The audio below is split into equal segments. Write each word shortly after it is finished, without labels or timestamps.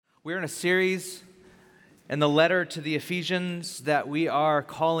We're in a series in the letter to the Ephesians that we are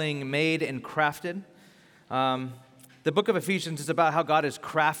calling Made and Crafted. The book of Ephesians is about how God is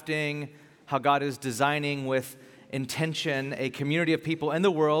crafting, how God is designing with intention a community of people in the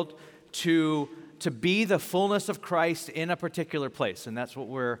world to be the fullness of Christ in a particular place. And that's what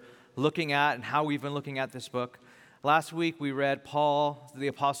we're looking at and how we've been looking at this book. Last week we read Paul, the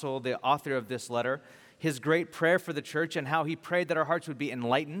apostle, the author of this letter, his great prayer for the church and how he prayed that our hearts would be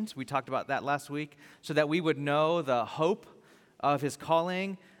enlightened. We talked about that last week, so that we would know the hope of his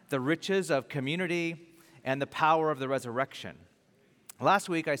calling, the riches of community, and the power of the resurrection. Last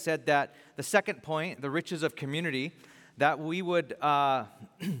week I said that the second point, the riches of community, that we would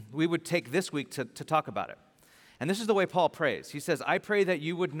take this week to talk about it. And this is the way Paul prays. He says, I pray that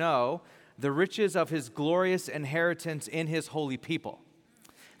you would know the riches of his glorious inheritance in his holy people.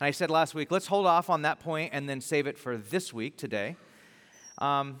 And I said last week, let's hold off on that point and then save it for this week, today.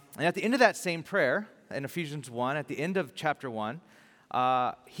 And at the end of that same prayer, in Ephesians 1, at the end of chapter 1,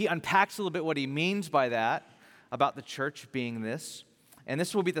 he unpacks a little bit what he means by that, about the church being this. And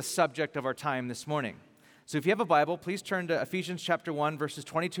this will be the subject of our time this morning. So if you have a Bible, please turn to Ephesians chapter 1, verses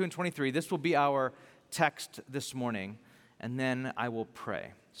 22 and 23. This will be our text this morning, and then I will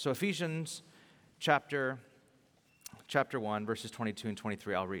pray. So Ephesians chapter 1, verses 22 and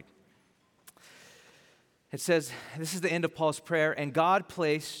 23, I'll read. It says, this is the end of Paul's prayer, and God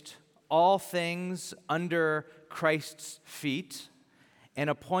placed all things under Christ's feet and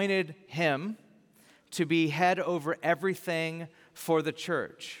appointed him to be head over everything for the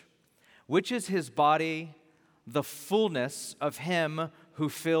church, which is his body, the fullness of him who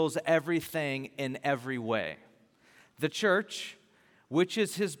fills everything in every way. The church, which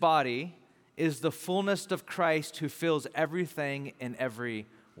is his body, is the fullness of Christ who fills everything in every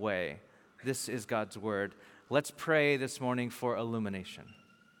way. This is God's word. Let's pray this morning for illumination.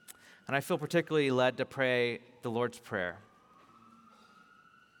 And I feel particularly led to pray the Lord's Prayer.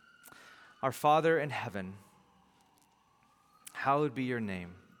 Our Father in heaven, hallowed be your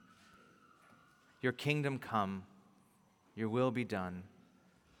name. Your kingdom come, your will be done,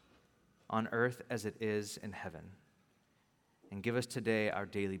 on earth as it is in heaven. And give us today our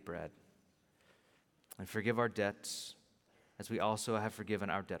daily bread. And forgive our debts, as we also have forgiven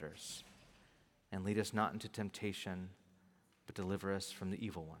our debtors. And lead us not into temptation, but deliver us from the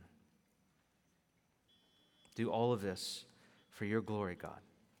evil one. Do all of this for your glory, God.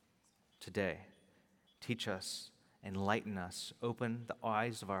 Today, teach us, enlighten us, open the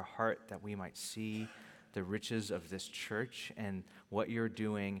eyes of our heart that we might see the riches of this church and what you're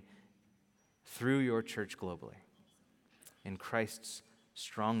doing through your church globally. In Christ's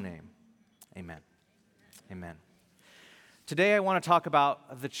strong name, amen. Amen. Today I want to talk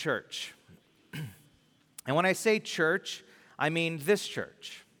about the church. And when I say church, I mean this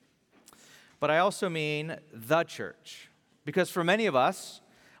church. But I also mean the church. Because for many of us,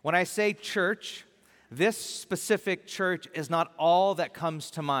 when I say church, this specific church is not all that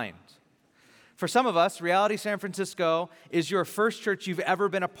comes to mind. For some of us, Reality San Francisco is your first church you've ever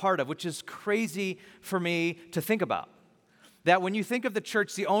been a part of, which is crazy for me to think about. That when you think of the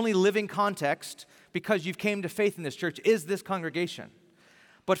church, the only living context, because you've came to faith in this church, is this congregation.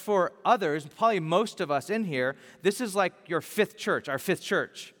 But for others, probably most of us in here, this is like your fifth church, our fifth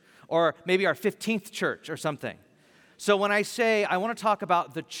church, or maybe our 15th church or something. So when I say I want to talk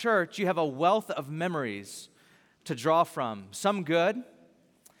about the church, you have a wealth of memories to draw from, some good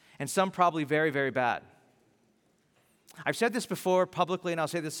and some probably very, very bad. I've said this before publicly, and I'll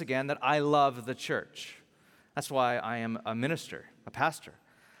say this again, that I love the church. That's why I am a minister, a pastor.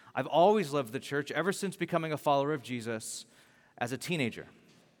 I've always loved the church ever since becoming a follower of Jesus as a teenager.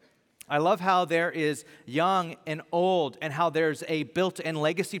 I love how there is young and old and how there's a built-in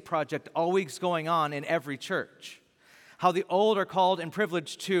legacy project always going on in every church. How the old are called and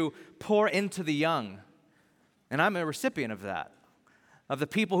privileged to pour into the young. And I'm a recipient of that, of the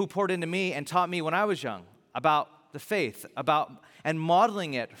people who poured into me and taught me when I was young about the faith, and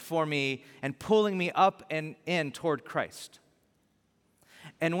modeling it for me and pulling me up and in toward Christ.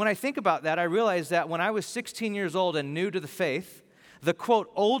 And when I think about that, I realize that when I was 16 years old and new to the faith, the,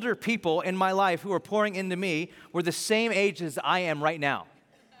 quote, older people in my life who were pouring into me were the same age as I am right now.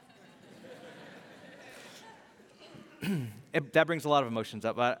 That brings a lot of emotions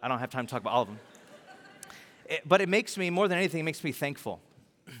up, but I don't have time to talk about all of them. But it makes me, more than anything, it makes me thankful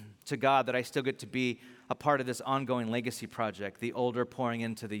to God that I still get to be a part of this ongoing legacy project, the older pouring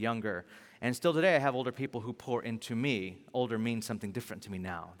into the younger. And still today, I have older people who pour into me. Older means something different to me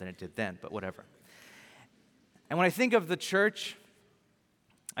now than it did then, but whatever. And when I think of the church,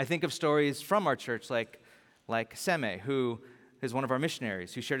 I think of stories from our church like Seme, who is one of our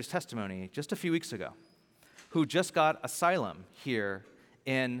missionaries who shared his testimony just a few weeks ago, who just got asylum here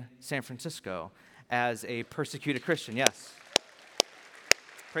in San Francisco as a persecuted Christian. Yes.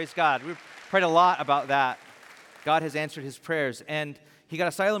 Praise God. We've prayed a lot about that. God has answered his prayers, and he got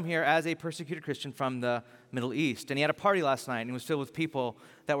asylum here as a persecuted Christian from the Middle East. And he had a party last night, and he was filled with people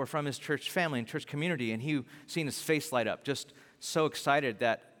that were from his church family and church community, and he seen his face light up, just so excited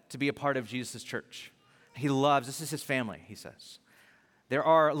to be a part of Jesus' church. He loves, this is his family, he says. There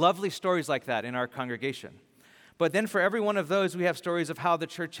are lovely stories like that in our congregation. But then for every one of those, we have stories of how the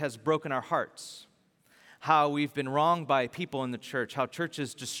church has broken our hearts, how we've been wronged by people in the church, how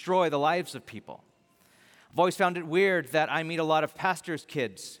churches destroy the lives of people. I've always found it weird that I meet a lot of pastors'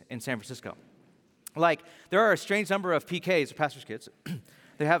 kids in San Francisco. Like, there are a strange number of PKs, or pastors' kids.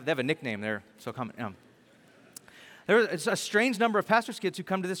 They have a nickname. They're so common. There's a strange number of pastors' kids who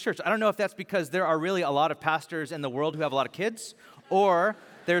come to this church. I don't know if that's because there are really a lot of pastors in the world who have a lot of kids, or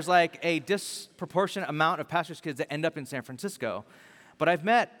there's like a disproportionate amount of pastors' kids that end up in San Francisco. But I've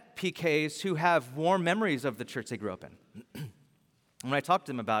met PKs who have warm memories of the church they grew up in. When I talk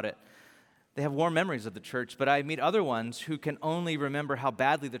to them about it, they have warm memories of the church, but I meet other ones who can only remember how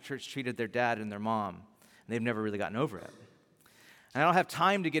badly the church treated their dad and their mom, and they've never really gotten over it. And I don't have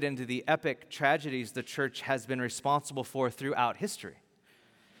time to get into the epic tragedies the church has been responsible for throughout history.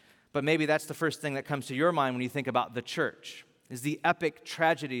 But maybe that's the first thing that comes to your mind when you think about the church, is the epic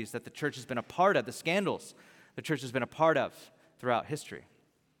tragedies that the church has been a part of, the scandals the church has been a part of throughout history.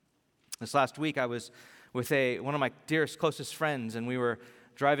 This last week, I was with one of my dearest, closest friends, and we were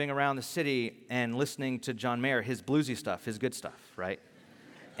driving around the city and listening to John Mayer, his bluesy stuff, his good stuff, right?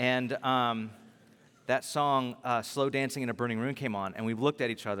 And that song, Slow Dancing in a Burning Room, came on, and we looked at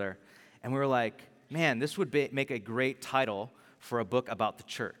each other, and we were like, man, this would make a great title for a book about the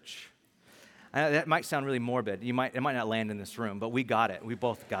church. That might sound really morbid. It might not land in this room, but we got it. We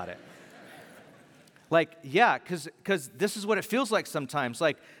both got it. Like, yeah, because this is what it feels like sometimes.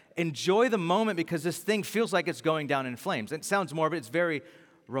 Like, enjoy the moment because this thing feels like it's going down in flames. It sounds morbid. It's a very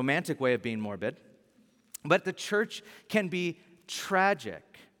romantic way of being morbid. But the church can be tragic.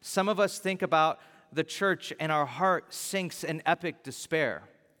 Some of us think about the church and our heart sinks in epic despair.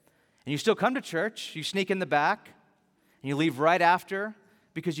 And you still come to church. You sneak in the back, and you leave right after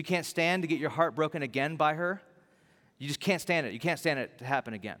because you can't stand to get your heart broken again by her. You just can't stand it. You can't stand it to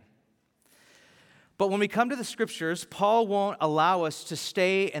happen again. But when we come to the scriptures, Paul won't allow us to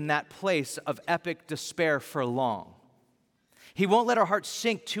stay in that place of epic despair for long. He won't let our hearts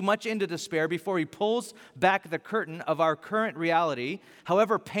sink too much into despair before he pulls back the curtain of our current reality,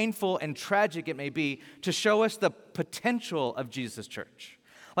 however painful and tragic it may be, to show us the potential of Jesus' church.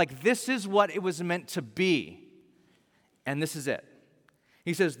 Like, this is what it was meant to be, and this is it.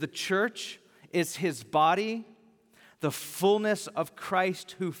 He says, the church is his body, the fullness of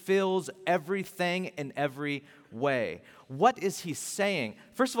Christ who fills everything in every way. What is he saying?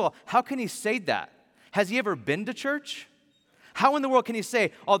 First of all, how can he say that? Has he ever been to church? How in the world can he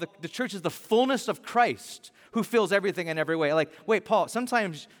say, oh, the church is the fullness of Christ who fills everything in every way? Like, wait, Paul,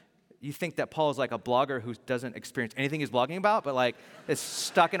 sometimes you think that Paul is like a blogger who doesn't experience anything he's blogging about, but like is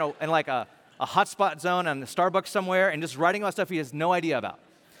stuck in like a hotspot zone on the Starbucks somewhere and just writing about stuff he has no idea about.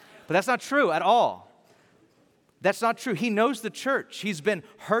 But that's not true at all. That's not true. He knows the church. He's been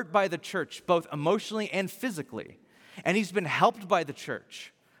hurt by the church, both emotionally and physically. And he's been helped by the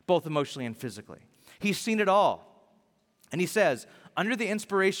church, both emotionally and physically. He's seen it all. And he says, under the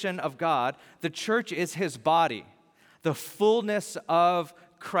inspiration of God, the church is his body, the fullness of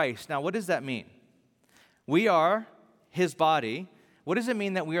Christ. Now, what does that mean? We are his body. What does it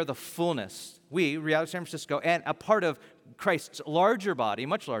mean that we are the fullness? We, Reality San Francisco, and a part of Christ's larger body,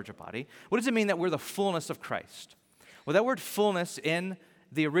 much larger body. What does it mean that we're the fullness of Christ? Well, that word fullness in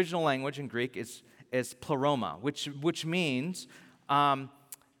the original language in Greek is pleroma, which means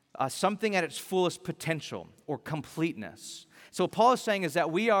something at its fullest potential or completeness. So what Paul is saying is that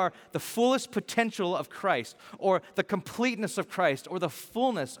we are the fullest potential of Christ, or the completeness of Christ, or the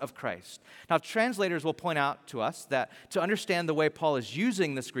fullness of Christ. Now, translators will point out to us that to understand the way Paul is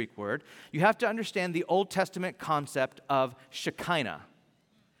using this Greek word, you have to understand the Old Testament concept of Shekinah.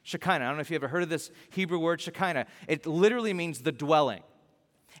 Shekinah, I don't know if you ever heard of this Hebrew word, Shekinah. It literally means the dwelling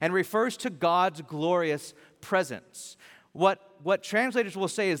and refers to God's glorious presence. What translators will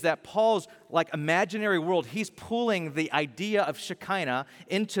say is that Paul's like imaginary world, he's pulling the idea of Shekinah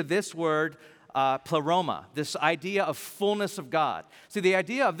into this word pleroma, this idea of fullness of God. See, the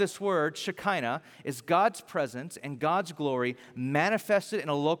idea of this word, Shekinah, is God's presence and God's glory manifested in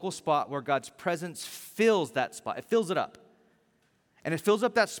a local spot where God's presence fills that spot. It fills it up. And it fills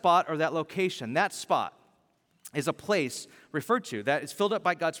up that spot or that location, that spot. is a place referred to that is filled up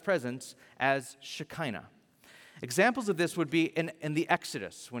by God's presence as Shekinah. Examples of this would be in the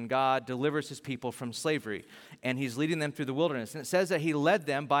Exodus, when God delivers his people from slavery, and he's leading them through the wilderness. And it says that he led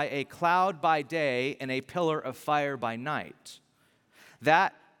them by a cloud by day and a pillar of fire by night.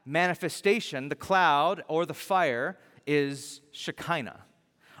 That manifestation, the cloud or the fire, is Shekinah.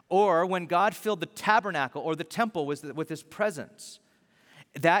 Or when God filled the tabernacle or the temple with his presence,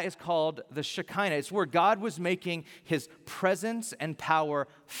 that is called the Shekinah. It's where God was making his presence and power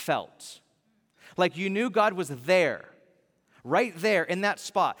felt. Like you knew God was there, right there in that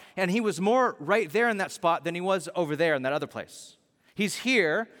spot. And he was more right there in that spot than he was over there in that other place. He's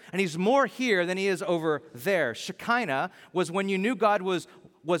here, and he's more here than he is over there. Shekinah was when you knew God was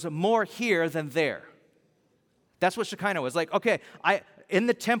more here than there. That's what Shekinah was. Like, okay, in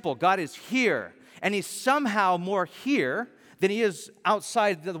the temple, God is here, and he's somehow more here than he is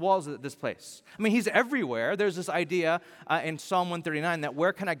outside the walls of this place. I mean, he's everywhere. There's this idea in Psalm 139 that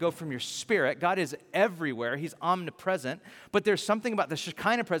where can I go from your spirit? God is everywhere. He's omnipresent. But there's something about the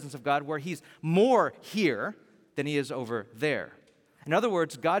Shekinah presence of God where he's more here than he is over there. In other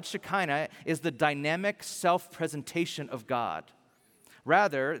words, God's Shekinah is the dynamic self-presentation of God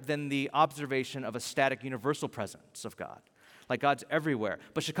rather than the observation of a static universal presence of God. Like God's everywhere.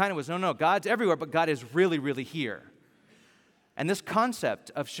 But Shekinah was, no, God's everywhere, but God is really, really here. And this concept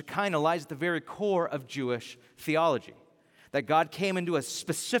of Shekinah lies at the very core of Jewish theology, that God came into a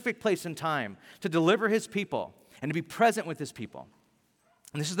specific place and time to deliver his people and to be present with his people.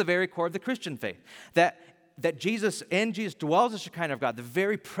 And this is the very core of the Christian faith, that Jesus dwells the Shekinah of God, the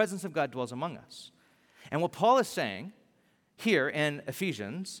very presence of God dwells among us. And what Paul is saying here in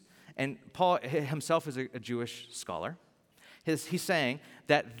Ephesians, and Paul himself is a Jewish scholar, he's saying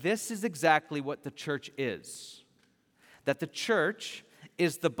that this is exactly what the church is. That the church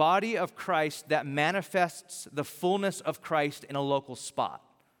is the body of Christ that manifests the fullness of Christ in a local spot.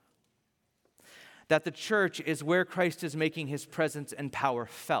 That the church is where Christ is making his presence and power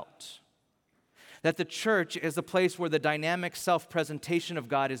felt. That the church is the place where the dynamic self-presentation of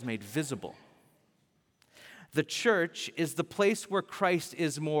God is made visible. The church is the place where Christ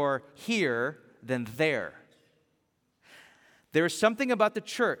is more here than there. There is something about the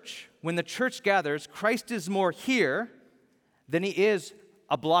church. When the church gathers, Christ is more here than he is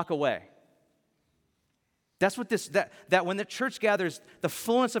a block away. That's what that when the church gathers, the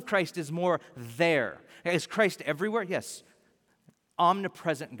fullness of Christ is more there. Is Christ everywhere? Yes.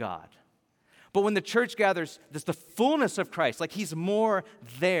 Omnipresent God. But when the church gathers, there's the fullness of Christ, like he's more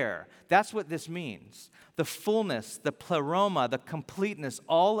there. That's what this means. The fullness, the pleroma, the completeness,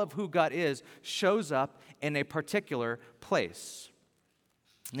 all of who God is shows up in a particular place.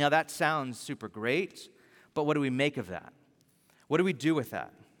 Now that sounds super great, but what do we make of that? What do we do with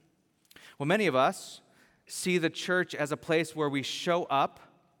that? Well, many of us see the church as a place where we show up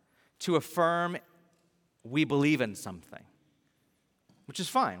to affirm we believe in something, which is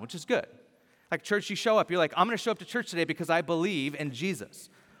fine, which is good. Like church, you show up, you're like, I'm going to show up to church today because I believe in Jesus.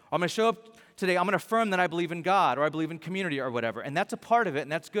 Or I'm going to show up today, I'm going to affirm that I believe in God, or I believe in community, or whatever. And that's a part of it,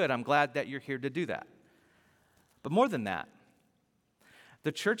 and that's good. I'm glad that you're here to do that. But more than that,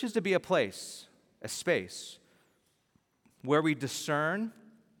 the church is to be a place, a space, where we discern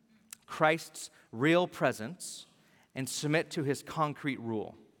Christ's real presence and submit to his concrete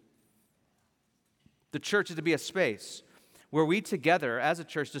rule. The church is to be a space where we together as a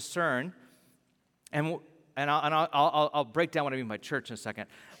church discern, and I'll break down what I mean by church in a second,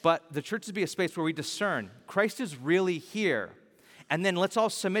 but the church is to be a space where we discern Christ is really here, and then let's all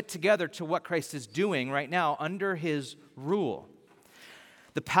submit together to what Christ is doing right now under his rule.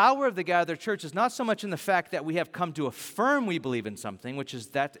 The power of the gathered church is not so much in the fact that we have come to affirm we believe in something,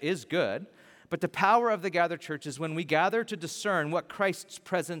 that is good, but the power of the gathered church is when we gather to discern what Christ's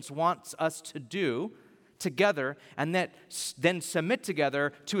presence wants us to do together, and that then submit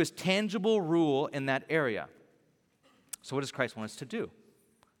together to his tangible rule in that area. So what does Christ want us to do?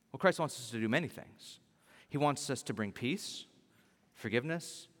 Well, Christ wants us to do many things. He wants us to bring peace,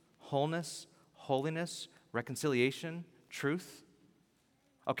 forgiveness, wholeness, holiness, reconciliation, truth.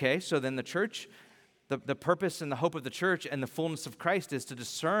 Okay, so then the church, the purpose and the hope of the church and the fullness of Christ is to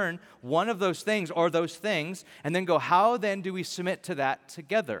discern one of those things or those things and then go, how then do we submit to that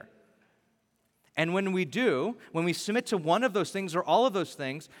together? And when we do, when we submit to one of those things or all of those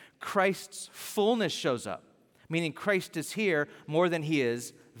things, Christ's fullness shows up, meaning Christ is here more than he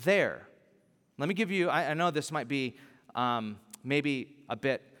is there. Let me give you, I know this might be maybe a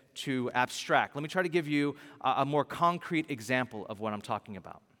bit too abstract. Let me try to give you a more concrete example of what I'm talking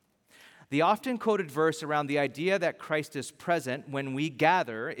about. The often quoted verse around the idea that Christ is present when we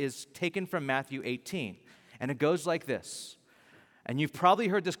gather is taken from Matthew 18. And it goes like this. And you've probably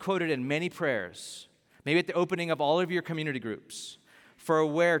heard this quoted in many prayers, maybe at the opening of all of your community groups. For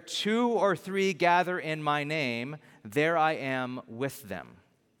where 2 or 3 gather in my name, there I am with them.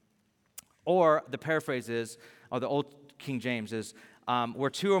 Or the paraphrase is, or the old King James is,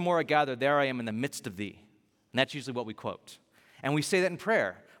 where 2 or more are gathered, there I am in the midst of thee. And that's usually what we quote. And we say that in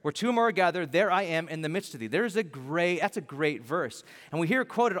prayer. Where 2 or more are gathered, there I am in the midst of thee. That's a great verse. And we hear it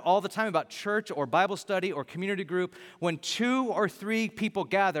quoted all the time about church or Bible study or community group. When 2 or 3 people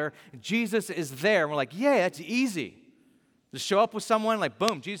gather, Jesus is there. And we're like, yeah, that's easy. Just show up with someone, like,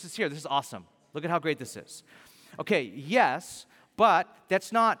 boom, Jesus is here. This is awesome. Look at how great this is. Okay, yes, but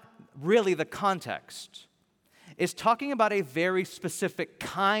that's not really the context. It's talking about a very specific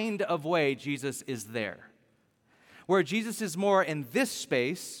kind of way Jesus is there, where Jesus is more in this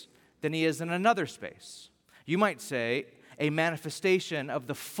space than he is in another space. You might say a manifestation of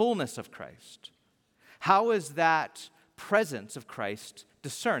the fullness of Christ. How is that presence of Christ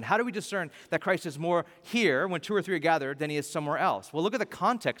discerned? How do we discern that Christ is more here when 2 or 3 are gathered than he is somewhere else? Well, look at the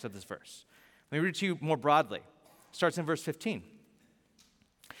context of this verse. Let me read it to you more broadly. It starts in verse 15.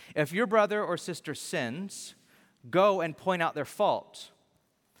 If your brother or sister sins, go and point out their fault,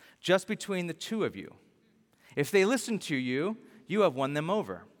 just between the 2 of you. If they listen to you, you have won them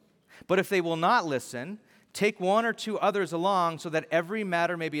over. But if they will not listen, take 1 or 2 others along so that every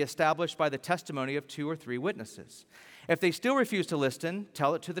matter may be established by the testimony of 2 or 3 witnesses. If they still refuse to listen,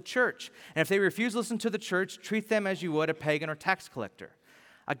 tell it to the church. And if they refuse to listen to the church, treat them as you would a pagan or tax collector.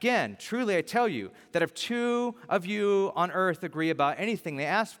 Again, truly I tell you that if 2 of you on earth agree about anything they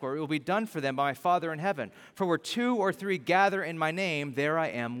ask for, it will be done for them by my Father in heaven. For where 2 or 3 gather in my name, there I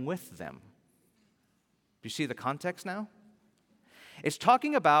am with them. Do you see the context now? It's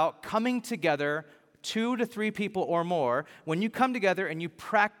talking about coming together, 2 to 3 people or more, when you come together and you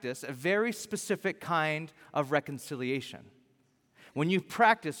practice a very specific kind of reconciliation. When you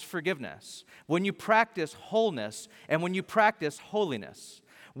practice forgiveness, when you practice wholeness, and when you practice holiness.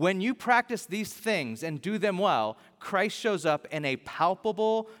 When you practice these things and do them well, Christ shows up in a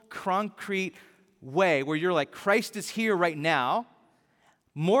palpable, concrete way where you're like, Christ is here right now,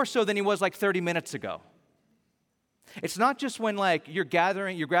 more so than he was like 30 minutes ago. It's not just when like you're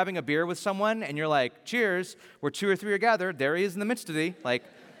grabbing a beer with someone and you're like, cheers, where 2 or 3 are gathered, there he is in the midst of thee. Like,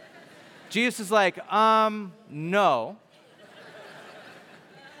 Jesus is like, no.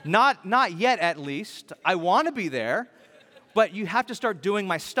 Not yet at least. I want to be there, but you have to start doing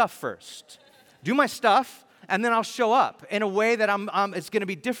my stuff first. Do my stuff, and then I'll show up in a way that it's going to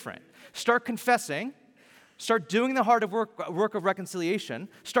be different. Start confessing. Start doing the hard work of reconciliation.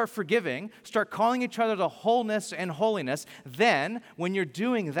 Start forgiving. Start calling each other to wholeness and holiness. Then, when you're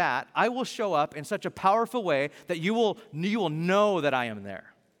doing that, I will show up in such a powerful way that you will know that I am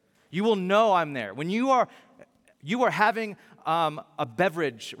there. You will know I'm there. When you are having a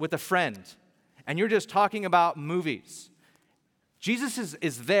beverage with a friend, and you're just talking about movies, Jesus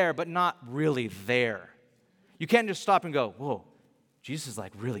is there, but not really there. You can't just stop and go, whoa, Jesus is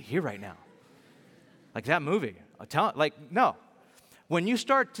like really here right now. Like that movie. No. When you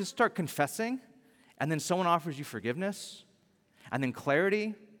start confessing, and then someone offers you forgiveness, and then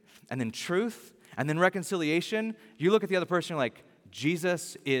clarity, and then truth, and then reconciliation, you look at the other person and you're like,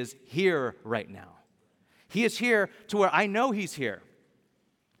 Jesus is here right now. He is here to where I know he's here.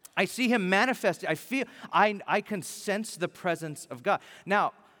 I see him manifest. I can sense the presence of God.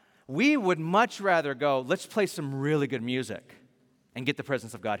 Now, we would much rather go, let's play some really good music and get the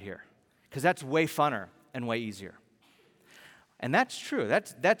presence of God here. Because that's way funner and way easier. And that's true.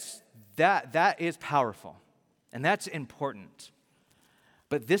 That is powerful. And that's important.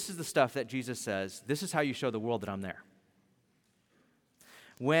 But this is the stuff that Jesus says, this is how you show the world that I'm there.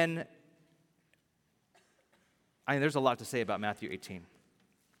 There's a lot to say about Matthew 18.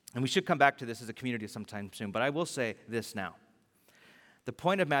 And we should come back to this as a community sometime soon, but I will say this now. The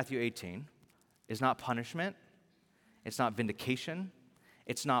point of Matthew 18 is not punishment. It's not vindication.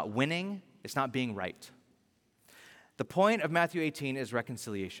 It's not winning. It's not being right. The point of Matthew 18 is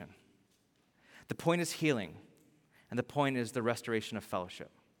reconciliation. The point is healing. And the point is the restoration of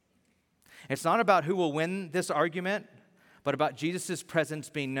fellowship. It's not about who will win this argument, but about Jesus' presence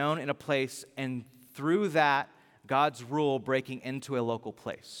being known in a place, and through that, God's rule breaking into a local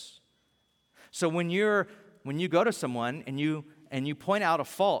place. So when you go to someone and you point out a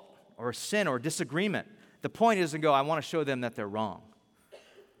fault or a sin or a disagreement, the point isn't I want to show them that they're wrong.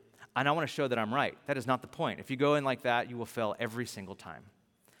 And I want to show that I'm right. That is not the point. If you go in like that, you will fail every single time.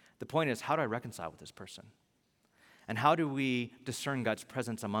 The point is, how do I reconcile with this person? And how do we discern God's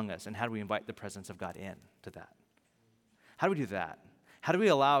presence among us? And how do we invite the presence of God in to that? How do we do that? How do we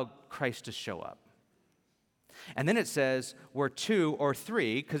allow Christ to show up? And then it says we're 2 or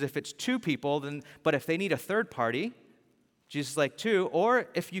 3, because if it's 2 people, but if they need a third party, Jesus is like 2, or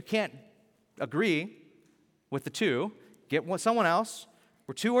if you can't agree with the 2, get someone else,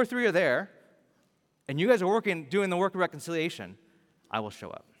 where 2 or 3 are there, and you guys are doing the work of reconciliation, I will show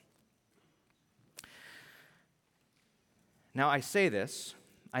up. Now, I say this,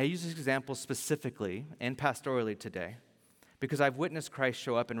 I use this example specifically and pastorally today because I've witnessed Christ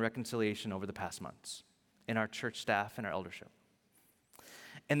show up in reconciliation over the past months in our church staff and our eldership.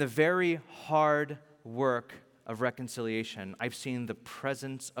 In the very hard work of reconciliation, I've seen the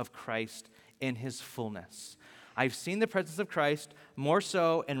presence of Christ in his fullness. I've seen the presence of Christ more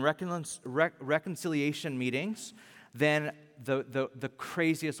so in reconciliation meetings than the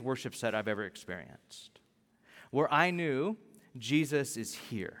craziest worship set I've ever experienced, where I knew Jesus is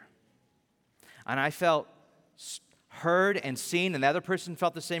here. And I felt heard and seen, and the other person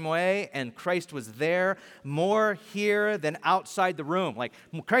felt the same way, and Christ was there, more here than outside the room. Like,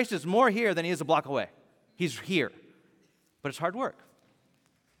 Christ is more here than he is a block away. He's here. But it's hard work.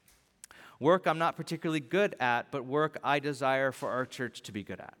 Work I'm not particularly good at, but work I desire for our church to be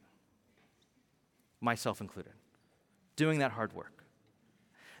good at. Myself included. Doing that hard work.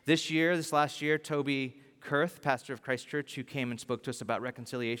 This last year, Toby Kurth, pastor of Christ Church, who came and spoke to us about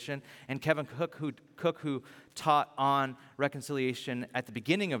reconciliation, and Kevin Cook, who taught on reconciliation at the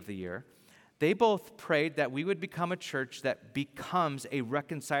beginning of the year, they both prayed that we would become a church that becomes a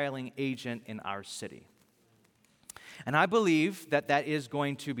reconciling agent in our city. And I believe that that is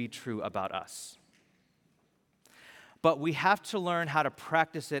going to be true about us. But we have to learn how to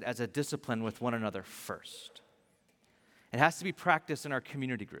practice it as a discipline with one another first. It has to be practiced in our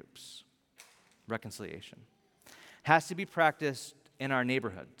community groups. Reconciliation has to be practiced in our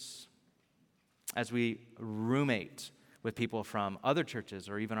neighborhoods as we roommate with people from other churches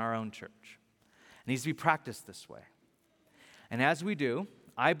or even our own church. It needs to be practiced this way. And as we do,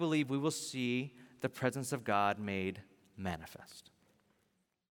 I believe we will see the presence of God made manifest.